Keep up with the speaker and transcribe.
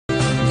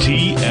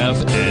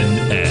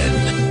TFNN.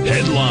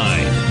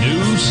 Headline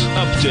News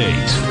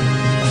Update.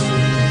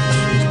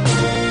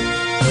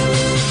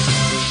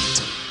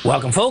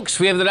 Welcome, folks.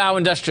 We have the Dow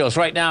Industrials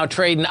right now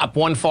trading up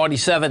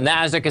 147.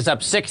 Nasdaq is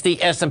up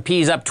 60. S&P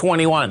is up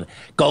 21.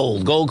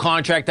 Gold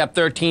contract up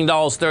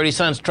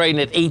 $13.30,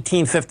 trading at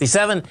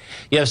 $18.57.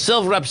 You have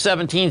silver up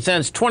 17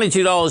 cents,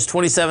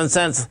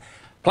 $22.27.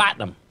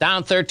 Platinum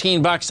down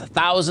 13 bucks,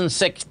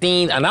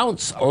 $1,016 an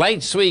ounce.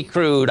 Light sweet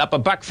crude up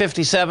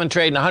 $1.57,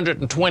 trading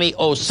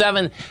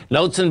 120.07.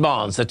 Notes and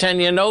bonds. The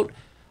 10-year note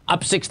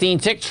up 16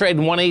 ticks,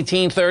 trading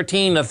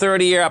 118.13. The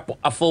 30-year up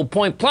a full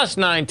point, plus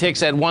 9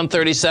 ticks at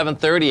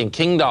 137.30. And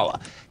King Dollar.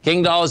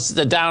 King Dollar's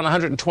down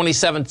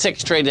 127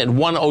 ticks, trading at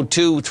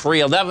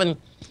 102.311.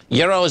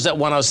 Euros at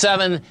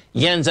 107.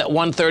 Yen's at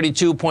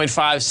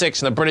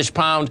 132.56. And the British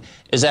pound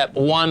is at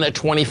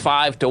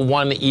 125 to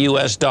 1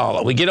 U.S.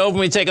 dollar. We get over and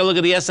we take a look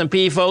at the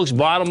S&P, folks.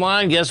 Bottom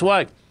line, guess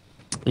what?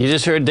 You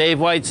just heard Dave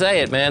White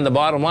say it, man. The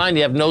bottom line,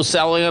 you have no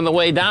selling on the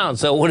way down.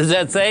 So what does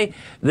that say?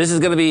 This is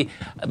going to be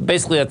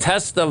basically a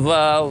test of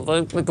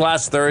like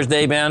last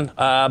Thursday, man.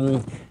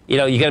 You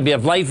know, you're going to be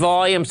of light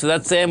volume, so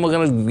that's saying we're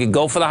going to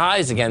go for the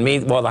highs again.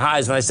 Well, the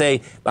highs, when I say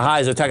the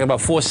highs, we're talking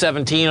about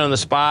 417 on the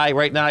SPY.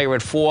 Right now, you're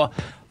at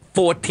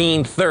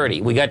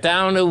 414.30. We got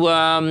down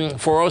to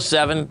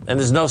 407, and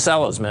there's no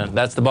sellers, man.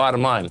 That's the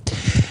bottom line.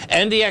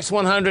 NDX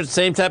 100,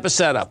 same type of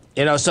setup.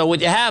 You know, so what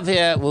you have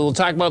here, we'll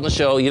talk about in the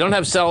show, you don't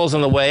have sellers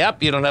on the way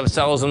up, you don't have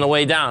sellers on the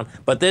way down.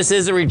 But this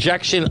is a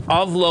rejection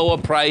of lower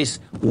price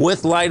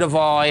with lighter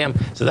volume.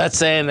 So that's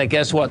saying that,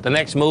 guess what? The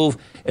next move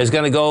is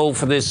going to go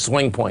for this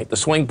swing point. The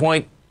swing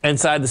point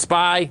inside the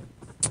SPY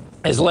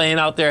is laying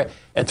out there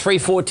at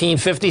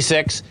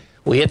 314.56.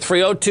 We hit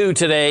 302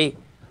 today.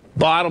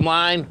 Bottom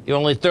line, you're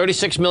only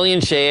 36 million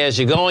shares.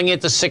 You're going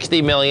into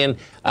 60 million.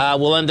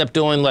 We'll end up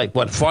doing like,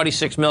 what,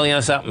 46 million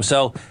or something.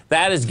 So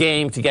that is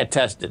game to get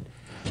tested.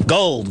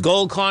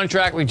 Gold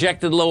contract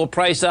rejected lower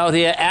price out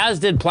here, as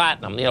did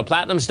platinum. You know,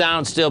 platinum's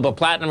down still, but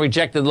platinum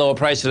rejected lower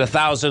price at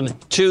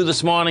 1,002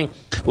 this morning.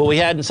 What we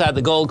had inside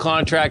the gold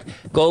contract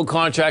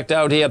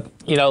out here,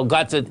 you know,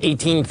 got to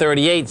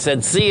 1838,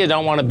 said, see you,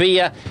 don't want to be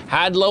you.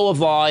 Had lower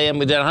volume.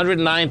 We did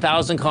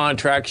 109,000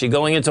 contracts. You're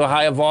going into a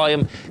higher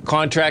volume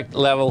contract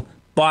level.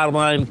 Bottom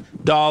line,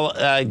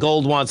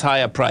 gold wants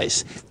higher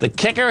price. The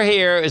kicker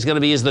here is going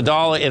to be the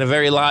dollar in a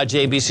very large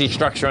ABC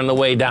structure on the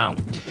way down.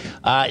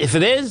 If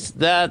it is,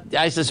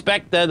 I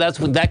suspect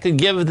that could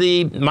give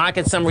the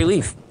market some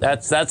relief.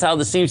 That's how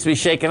this seems to be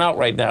shaking out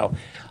right now.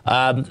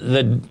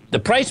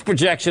 The price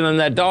projection on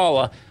that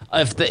dollar,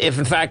 if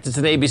in fact it's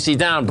an ABC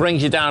down,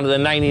 brings you down to the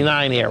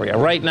 99 area.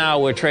 Right now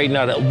we're trading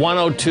out at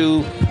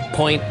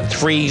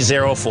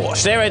 102.304.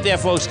 Stay right there,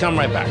 folks. Come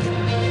right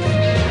back.